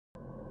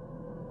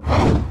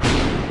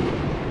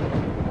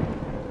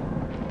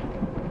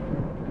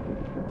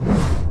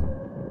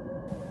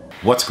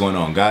What's going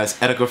on, guys?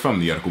 Etika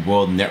from the Ethical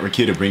World Network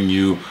here to bring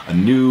you a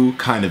new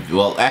kind of,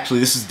 well, actually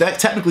this is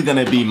technically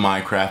gonna be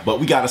Minecraft, but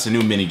we got us a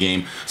new mini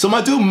game. So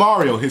my dude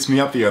Mario hits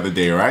me up the other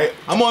day, right?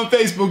 I'm on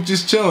Facebook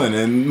just chilling,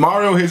 and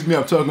Mario hits me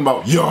up talking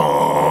about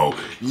yo,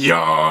 and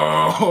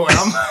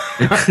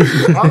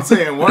I'm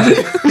saying what?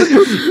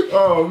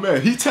 Oh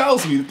man, he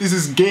tells me that this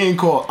is a game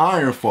called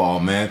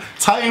Ironfall, man.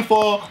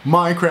 Titanfall,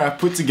 Minecraft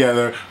put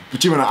together,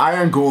 but you're an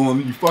iron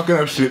golem, you fucking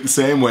up shit the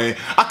same way.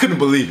 I couldn't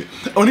believe it.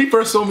 When he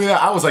first told me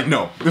that, I was like,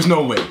 no, there's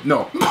no way,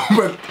 no.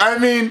 But I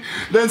mean,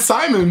 then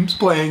Simon's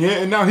playing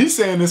it, and now he's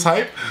saying this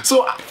hype,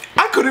 so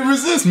I couldn't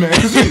resist, man,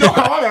 because you know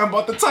how I am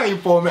about the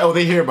Titanfall, man. Oh,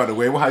 they here, by the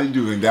way. Well, how you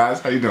doing,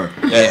 guys? How you doing?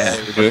 Yeah,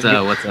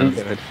 what's up?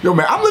 Yo,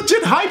 man, I'm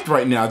legit hyped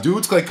right now,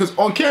 dudes. Like, because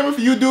on camera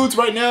for you dudes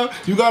right now,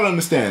 you gotta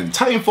understand,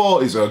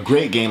 Titanfall is a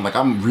great game. Like,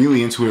 I'm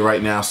really into it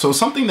right now. So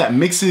something that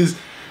mixes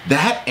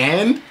that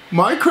and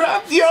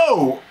Minecraft,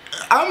 yo,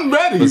 I'm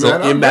ready, man.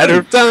 Only a matter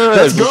of time.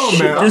 Let's go,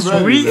 man.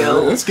 I'm ready,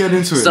 man. Let's get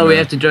into it. So man. We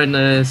have to join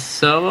the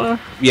server?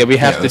 Yeah, we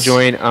have to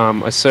join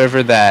a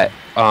server that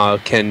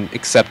can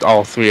accept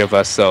all three of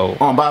us. So.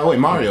 Oh, by the way,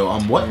 Mario,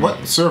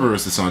 what server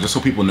is this on? Just so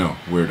people know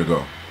where to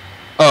go.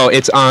 Oh,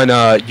 it's on.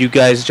 You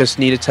guys just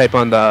need to type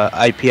on the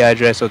IP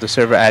address or the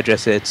server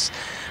address. It's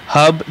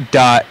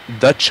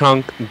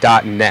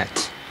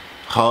hub.thechunk.net.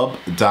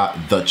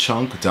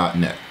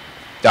 Hub.thechunk.net.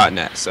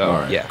 .net. So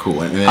right, yeah,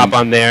 cool. And then, hop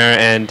on there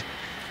and.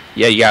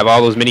 Yeah, you have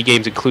all those mini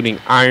games, including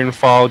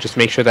Ironfall. Just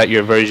make sure that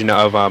your version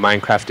of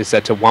Minecraft is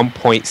set to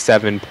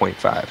 1.7.5.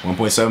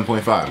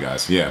 1.7.5,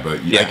 guys. Yeah,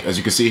 but yeah. Like, as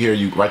you can see here,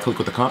 you right-click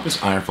with the compass,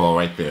 Ironfall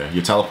right there.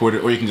 You're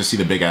teleported, or you can just see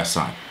the big-ass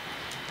sign.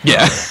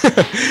 Yeah.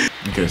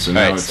 Okay, so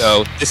now it's...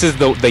 so this is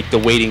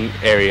the waiting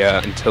area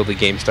until the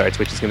game starts,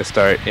 which is going to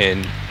start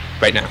in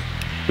right now.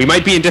 We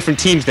might be in different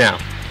teams now.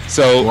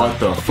 So what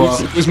the fuck?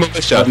 Who's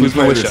Militia? Who's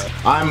Militia?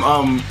 I'm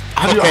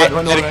how do I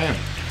know what I am?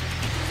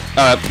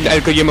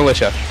 Etika, you're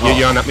Militia.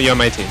 You're on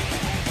my team.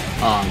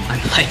 I'm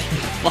like,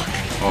 fuck.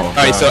 Oh,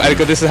 alright, so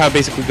Etika, this is how it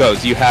basically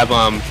goes. You have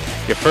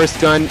your first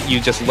gun, you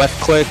just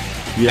left click,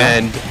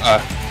 and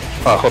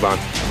hold on.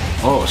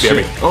 Oh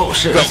shit. Oh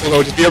shit.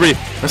 Go, just be ready.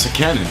 That's a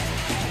cannon.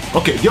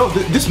 Okay, yo,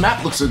 this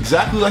map looks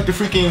exactly like the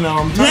freaking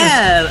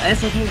Yeah,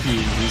 as I told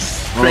you,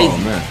 it's crazy. Oh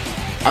man.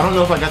 I don't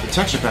know if I got the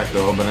texture pack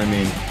though, but I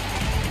mean,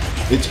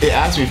 it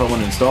asked me if I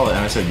want to install it, and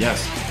I said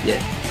yes. Yeah,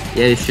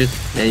 you should.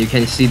 Yeah, you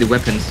can see the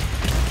weapons.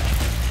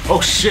 Oh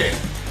shit!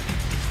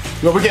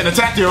 Yo, we're getting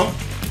attacked, yo!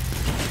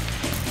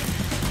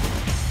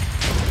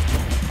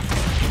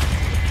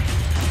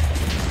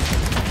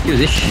 Yo,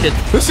 this shit.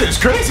 This is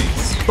crazy!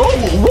 Oh,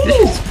 whoa!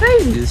 This is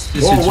crazy. This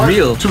is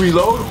real. To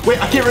reload? Wait,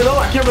 I can't reload!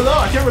 I can't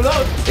reload!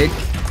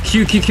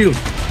 Q.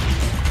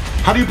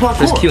 How do you parkour?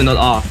 Press Q, not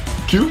R.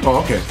 Q? Oh,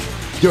 okay.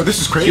 Yo, this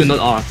is crazy. Q, not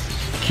R.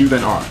 Q,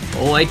 then R.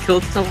 Oh, I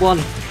killed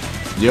someone.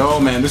 Yo,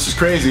 man, this is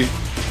crazy.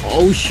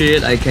 Oh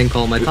shit, I can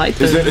call my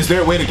Titan. Is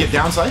there a way to get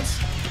down sights?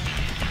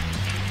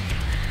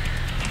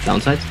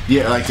 Downsides?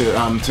 Yeah, like to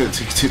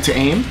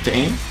aim? To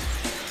aim?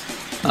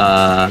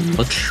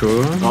 Not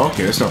sure. Oh,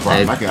 okay, that's no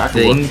problem. I can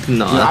think work.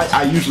 not.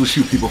 I usually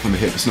shoot people from the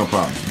hip. It's no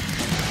problem.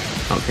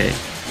 Okay.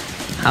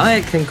 How I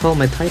can call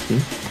my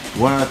Titan?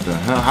 What the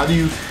hell? How do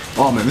you...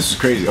 Oh, man, this is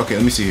crazy. Okay,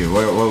 let me see here.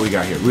 What do we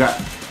got here? We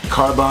got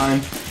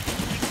Carbine,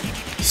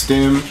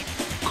 Stim,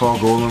 Call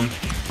Golem.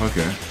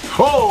 Okay.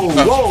 Oh,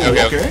 whoa,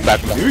 okay. Back.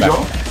 Here we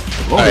go.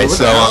 Alright,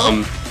 so,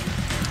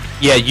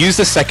 yeah, use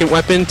the second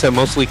weapon to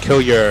mostly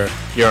kill your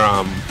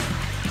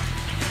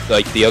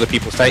like the other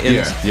people's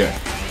Titans. Yeah.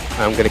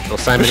 I'm gonna kill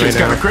Simon right now. This shit's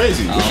kind of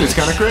crazy. Oh, this shit's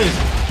kind of crazy.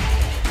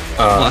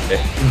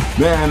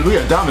 Man, we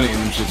are dominating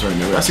them shits right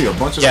now. I see a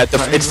bunch of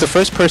it's the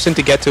first person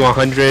to get to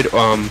 100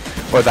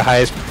 or the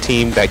highest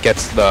team that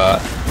gets the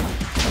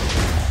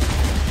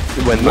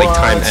when like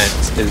time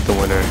ends is the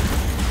winner.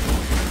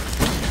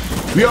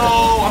 Yo,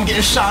 I'm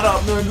getting shot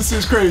up, man. This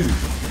is crazy.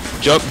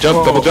 Jump,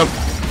 double jump.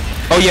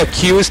 Oh yeah,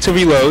 Q is to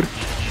reload.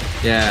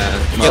 Yeah.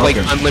 You get like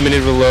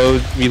unlimited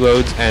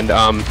reloads, and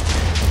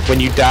when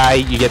you die,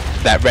 you get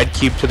that red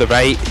cube to the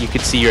right. You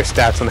can see your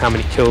stats on how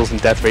many kills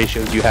and death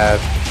ratios you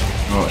have.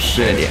 Oh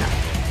shit. And, yeah.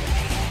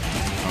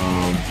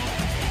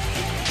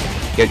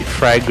 Get your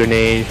frag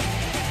grenade.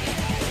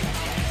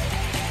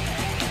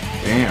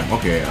 Damn.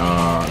 Okay.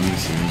 Let me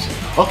see.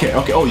 Okay.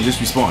 Oh, you just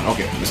respawn.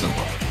 Okay, that's no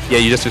problem. Yeah,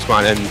 you just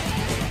respawn, and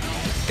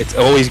it's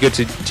always good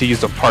to use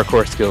the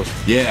parkour skills.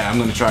 Yeah, I'm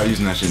gonna try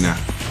using that shit now.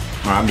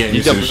 Alright, I'm getting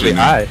used to this shit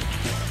now.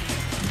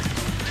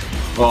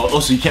 Oh,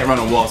 so you can't run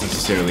on walls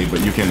necessarily,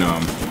 but you can,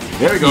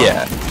 there we go.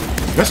 Yeah.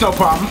 That's no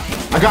problem.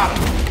 I got him.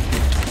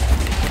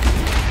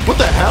 What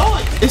the hell?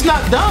 It's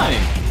not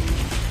dying.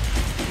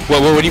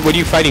 What are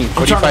you fighting?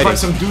 I'm trying to fight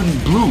some dude in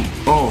blue.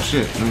 Oh,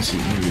 shit. Let me see.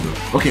 Let me reload.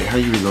 Okay, how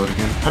do you reload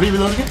again?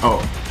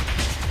 Oh.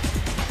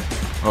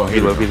 Oh,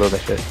 here Reload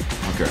that shit.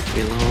 Okay.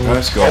 Reload.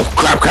 Let's go. Oh,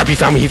 crap, he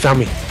found me.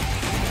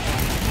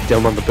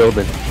 Down on the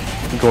building.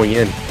 I'm going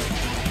in.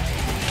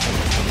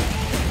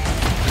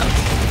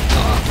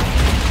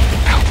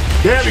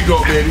 There we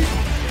go, baby.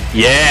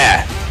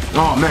 Yeah.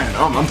 Oh man,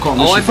 I'm calling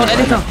this I shit found back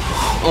Etika. right now.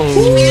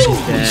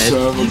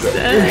 Oh, he's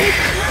dead.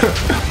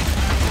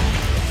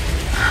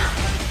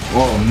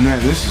 Oh man,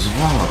 this is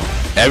wild.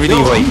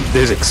 Everything's like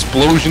there's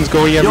explosions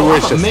going everywhere.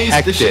 Yo, I'm amazed.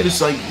 Hectic.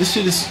 This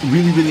shit is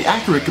really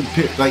accurate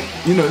compared. Like,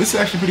 you know, this is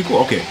actually pretty cool.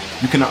 Okay,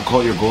 you cannot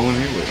call your goal in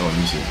here. Wait, oh, let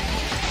me see.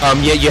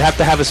 Yeah, you have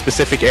to have a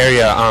specific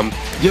area.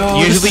 Yo,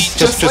 usually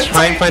just like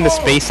try and find a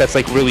space that's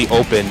like really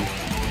open.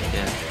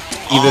 Yeah.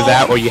 Either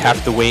that or you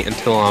have to wait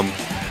until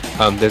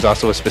there's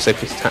also a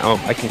specific time.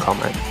 Oh, I can call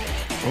mine.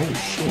 Oh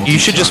shit. You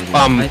should just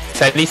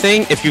set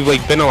anything if you've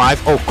like been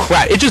alive. Oh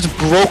crap! It just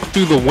broke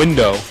through the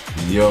window.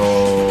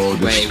 Yo,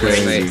 this is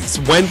crazy. Wait.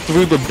 It went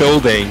through the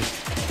building.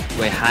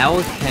 Wait,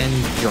 how can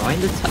join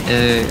the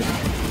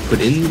put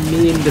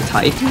me in the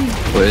Titan?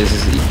 Or is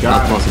this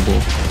not possible?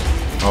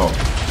 Oh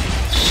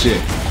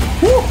shit.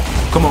 Woo!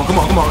 Come on.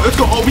 Let's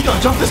go. Oh, we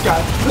gotta jump this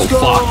guy. Let's go.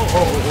 Fuck.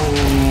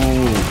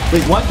 Oh.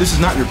 Wait, what? This is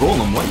not your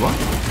golem. What?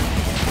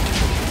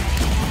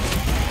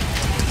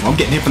 I'm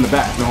getting hit from the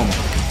back. No homo.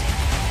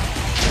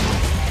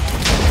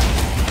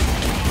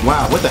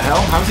 Wow, what the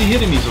hell? How's he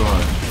hitting me so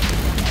hard?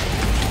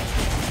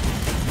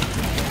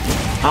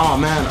 Oh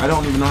man, I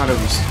don't even know how to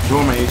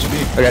restore my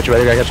HP. I got you,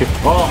 I got you.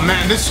 Oh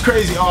man, this is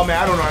crazy. Oh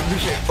man, I don't know how to do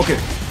shit. Okay.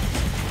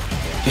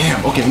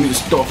 Damn, okay, let me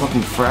just throw a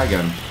fucking frag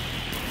at him.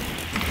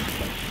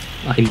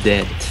 I'm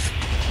dead.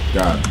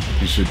 God,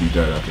 he should be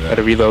dead after that.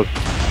 Gotta reload.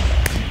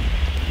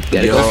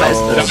 Gotta go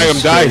faster. I'm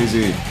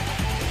dying.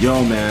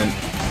 Yo man.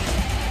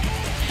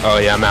 Oh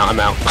yeah, I'm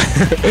out.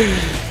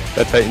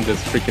 That Titan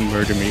just freaking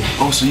murdered me.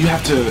 Oh, so you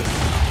have to.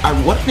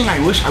 One thing I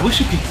wish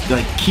you could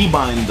like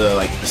keybind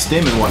the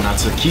stem and whatnot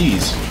to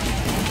keys.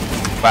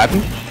 What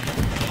happened?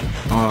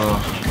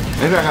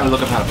 Maybe I gotta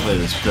look up how to play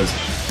this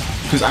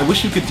because I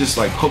wish you could just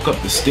like hook up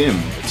the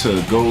stem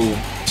to go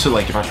to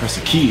like if I press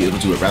the key it'll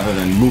do it rather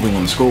than moving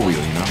on the scroll wheel,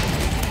 you know?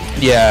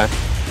 Yeah.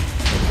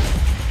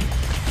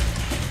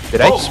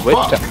 Did I switch?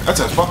 Fuck. That's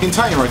a fucking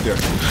Titan right there.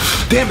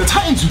 Damn, the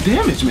Titans do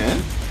damage,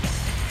 man.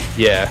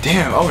 Yeah.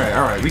 Damn. Okay.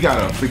 All right. We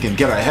gotta freaking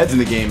get our heads in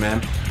the game,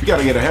 man. We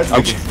gotta get our heads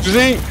in the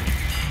game.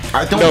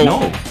 I don't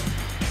know.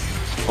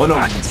 Oh no.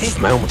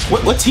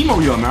 What team are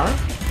we on, Mara?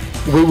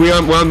 We're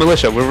on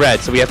Militia. We're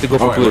red, so we have to go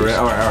for blue.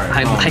 All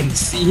right. I'm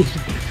C.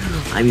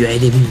 I'm your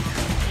enemy.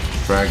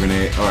 Frag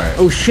grenade. All right.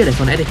 Oh shit! I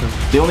found Edica.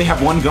 They only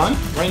have one gun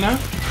right now.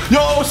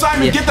 Yo,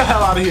 Simon, get the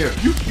hell out of here!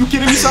 You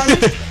kidding me, Simon?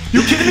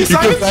 You kidding me,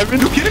 Simon?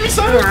 You kidding me,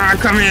 Simon?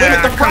 Come here.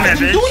 Wait, the frag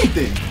didn't do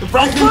anything. The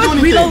frag didn't do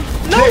anything.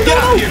 Get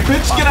out of here,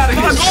 bitch! Get out of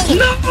here!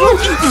 No!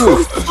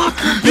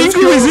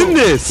 Bingo is in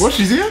this. What?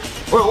 She's here?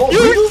 Yo,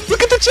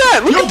 look at the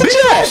chat. Look at the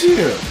chat.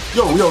 Here.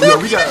 Yo,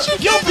 we got.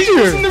 Yo,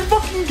 Bingo's in the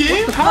fucking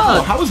game.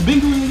 How is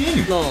Bingo in the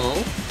game?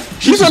 No.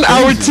 She's on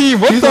our team.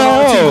 What the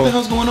hell? What the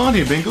hell's going on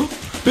here, Bingo?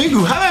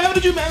 Bingo, how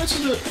did you manage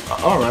to?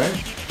 All right.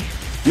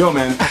 Yo,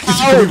 man.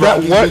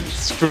 What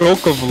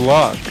stroke of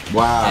luck?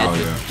 Wow.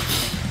 Yeah.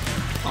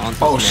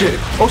 Oh shit.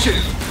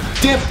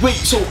 Damn. Wait.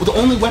 So the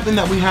only weapon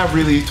that we have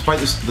really to fight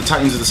the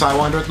Titans is the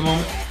Sidewinder at the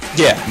moment.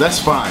 Yeah. That's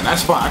fine. I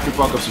can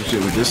fuck up some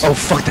shit with this. Oh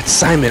fuck, that's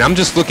Simon. I'm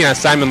just looking at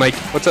Simon like,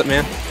 what's up,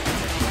 man?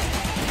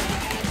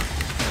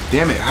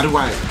 Damn it. How do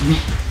I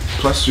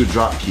plus your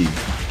drop key?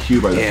 Q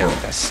by default.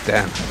 Damn, that's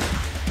that.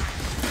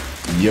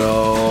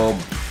 Yo,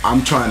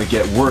 I'm trying to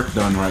get work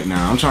done right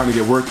now.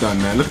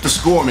 Man. Look at the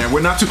score, man. We're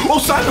not too. Oh,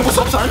 Simon, what's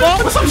up, Simon?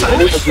 What's up, Simon?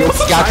 We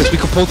got this. We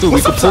can pull through.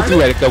 We can pull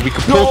through, Erica. We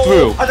can pull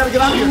through. I gotta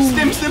get out of here.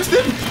 Stim.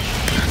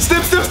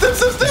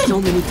 So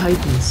many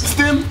Titans.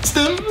 Stim.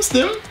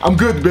 I'm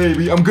good,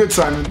 baby. I'm good,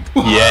 Simon.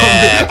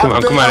 Yeah, come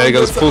on, Erica.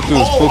 Let's pull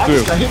through.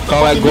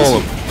 Call that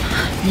golem.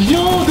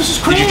 Yo, this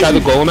is crazy. Did you try the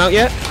golem out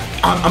yet?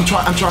 I'm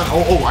trying.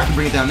 Oh, I can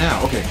bring it down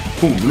now. Okay,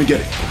 boom. Let me get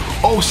it.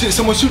 Oh shit,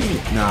 someone's shooting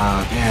me.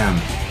 Nah, damn.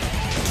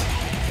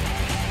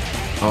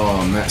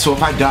 Oh man, so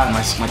if I die,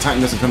 my Titan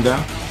doesn't come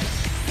down?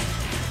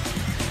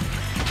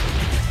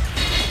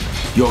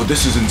 Yo,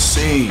 this is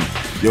insane.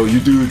 Yo, you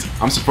dudes,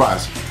 I'm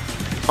surprised.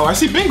 Oh, I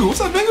see Bingo.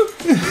 What's up, Bingo?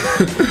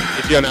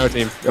 She's on our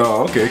team.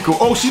 Oh, okay, cool.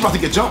 Oh, she's about to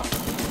get jumped.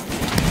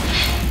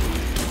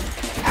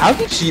 How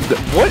did she?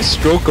 What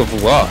stroke of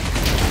luck?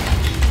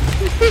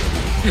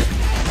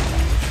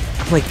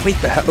 I'm like, wait,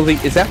 the hell?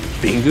 Like, is that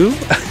Bingo?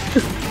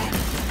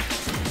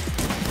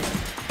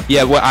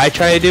 Yeah, what I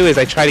try to do is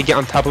I try to get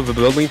on top of a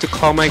building to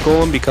call my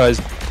golem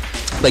because,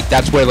 like,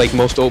 that's where like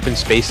most open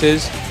space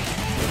is.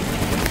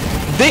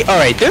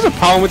 Alright, there's a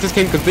problem with this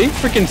game because they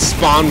freaking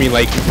spawn me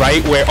like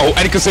right where. Oh,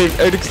 Edica saved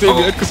me.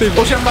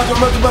 Oh shit, I'm about to.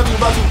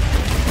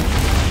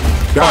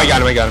 Oh, I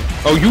got him.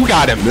 Oh, you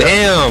got him. Yeah.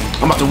 Damn.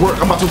 I'm about to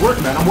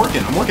work, man. I'm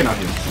working out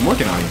here.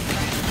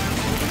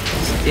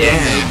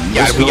 Damn.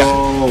 Yeah, we got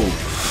it.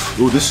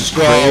 Ooh, this is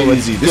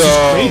crazy. This is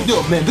crazy.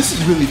 Yo, man, this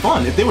is really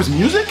fun. If there was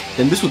music,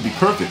 then this would be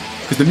perfect.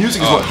 Because the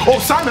music is what. Oh,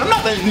 Simon, I'm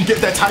not letting you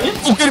get that Titan.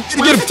 Oh, get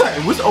him.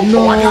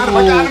 Oh, I got him.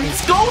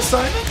 Let's go,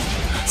 Simon.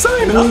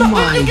 Simon, I'm not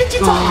letting you get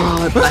your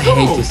Titan. I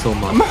hate you so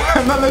much.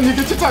 I'm not letting you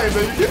get your Titan,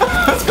 baby.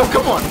 Let's go,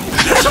 come on.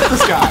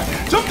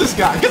 Jump this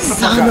guy. Get him the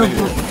fuck out of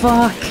here.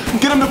 Fuck.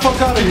 Get him the fuck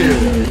out of here.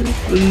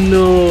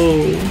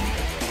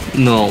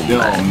 No,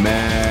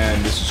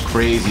 man. This is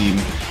crazy.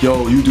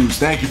 Yo, you dudes,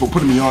 thank you for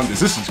putting me on this.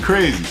 This is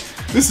crazy.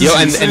 This is Yo,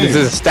 and insane. there's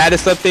a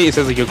status update. It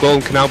says like your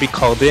golem can now be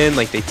called in.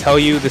 Like they tell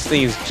you this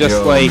thing is just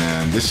Yo, like.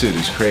 man, this shit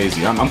is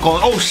crazy. I'm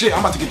calling. Oh shit! I'm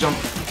about to get jumped.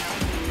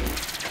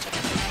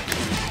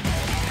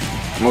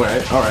 All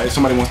right.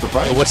 Somebody wants to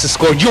fight. What's the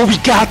score? Yo, we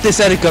got this,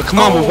 Etika. Come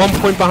on, we're 1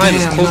 point behind.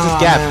 Let's close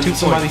this gap. Man, 2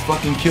 somebody points.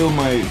 fucking killed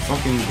my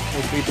fucking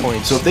 3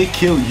 points. So if they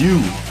kill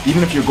you,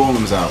 even if your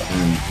golem's out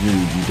and you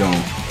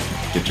don't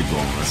get your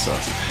golem, that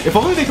sucks. If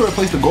only they could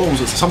replace the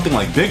golems with something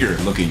like bigger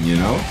looking, you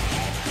know?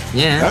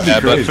 Yeah. That'd be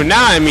crazy. But for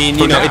now, I mean,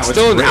 you know, it's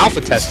still in alpha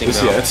testing.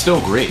 Yeah, it's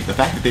still great. The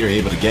fact that they were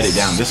able to get it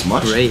down this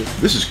much, Great.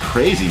 this is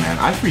crazy, man.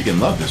 I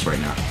freaking love this right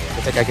now.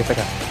 Get that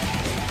guy.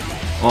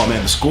 Oh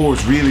man, the score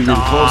is really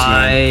close,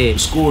 man. The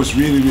score is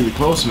really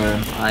close,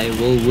 man. I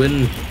will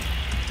win.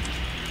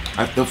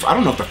 I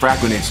don't know if the frag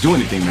grenades do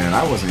anything, man.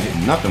 I wasn't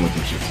hitting nothing with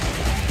them shit.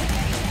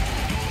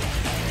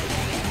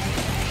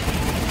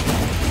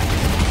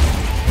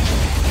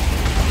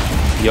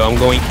 Yo, I'm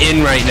going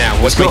in right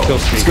now. What's my kill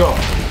streak? Let's go.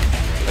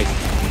 Like,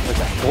 what's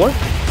that? 4?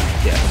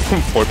 Yeah,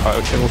 4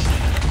 power kills.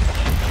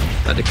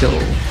 Got to kill.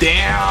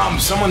 Damn,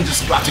 someone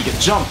just about to get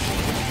jumped.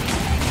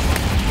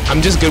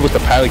 I'm just good with the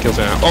pilot kills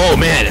right now. Oh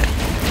man,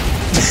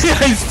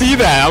 I see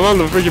that. I'm on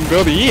the freaking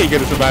building. He ain't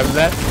gonna survive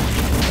that.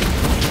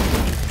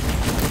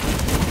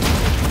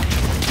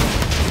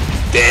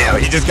 Damn,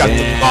 he just got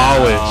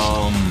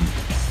demolished.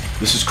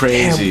 This is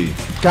crazy.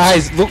 Damn.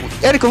 Guys, look,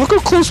 Etika, look how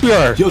close we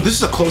are. Yo, this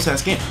is a close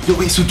ass game. Yo,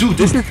 wait, so dude,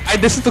 This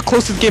is the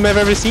closest game I've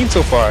ever seen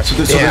so far. So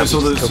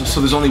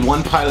there's only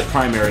one pilot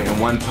primary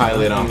and one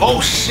pilot oh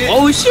shit!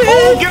 Oh shit!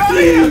 Oh, get out of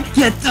here!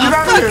 Get the Get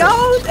fuck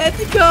out!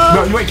 Etika!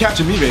 No, you ain't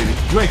catching me, baby.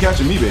 You ain't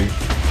catching me, baby.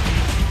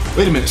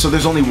 Wait a minute. So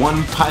there's only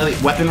one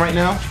pilot weapon right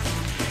now?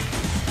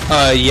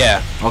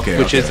 Yeah. Okay.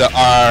 Which is the the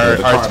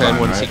R10 carbine,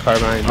 1C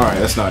carbine. All right,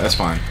 that's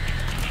fine.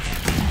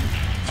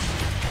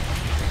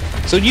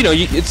 So you know,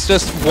 it's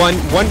just one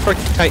for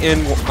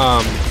Titan,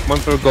 one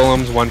for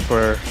golems, one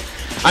for.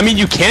 I mean,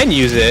 you can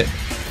use it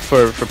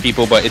for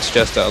people, but it's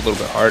just a little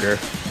bit harder.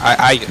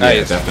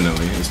 Yeah,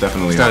 definitely. It's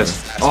definitely not harder. as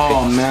fast-paced.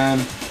 Oh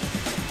man.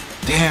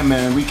 Damn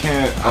man, we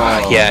can't.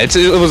 Yeah, it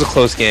was a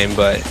close game,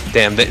 but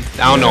damn, I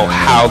don't know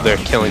how they're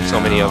killing so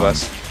many of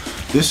us.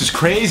 This is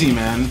crazy,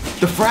 man.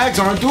 The frags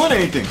aren't doing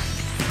anything.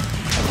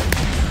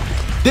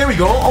 There we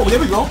go. Oh, there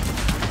we go.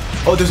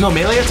 Oh, there's no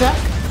melee attack?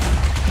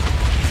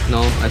 No,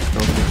 I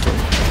don't think so.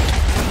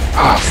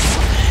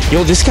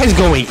 Yo, this guy's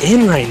going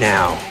in right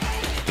now.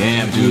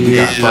 Damn, dude, we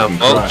got fucking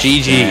crushed.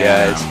 GG,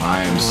 Damn, guys.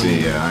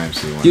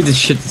 IMC one. Dude, this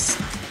shit is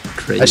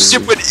crazy. I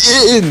shit went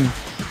in.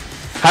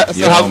 How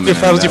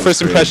was your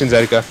first impressions,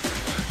 Etika?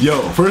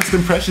 Yo, first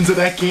impressions of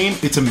that game,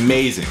 it's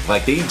amazing.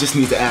 Like, they just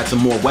need to add some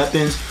more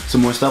weapons,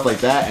 some more stuff like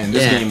that, and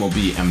this game will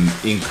be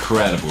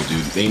incredible,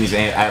 dude. They need to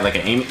add like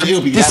an aim.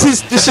 This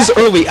is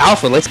early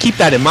alpha. Let's keep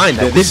that in mind.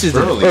 That this is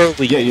early. an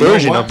early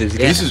version of this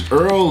game. This is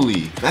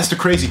early. That's the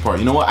crazy part.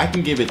 You know what? I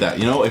can give it that.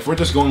 You know, if we're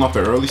just going off the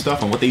early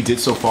stuff and what they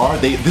did so far,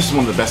 this is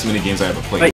one of the best mini games I ever played.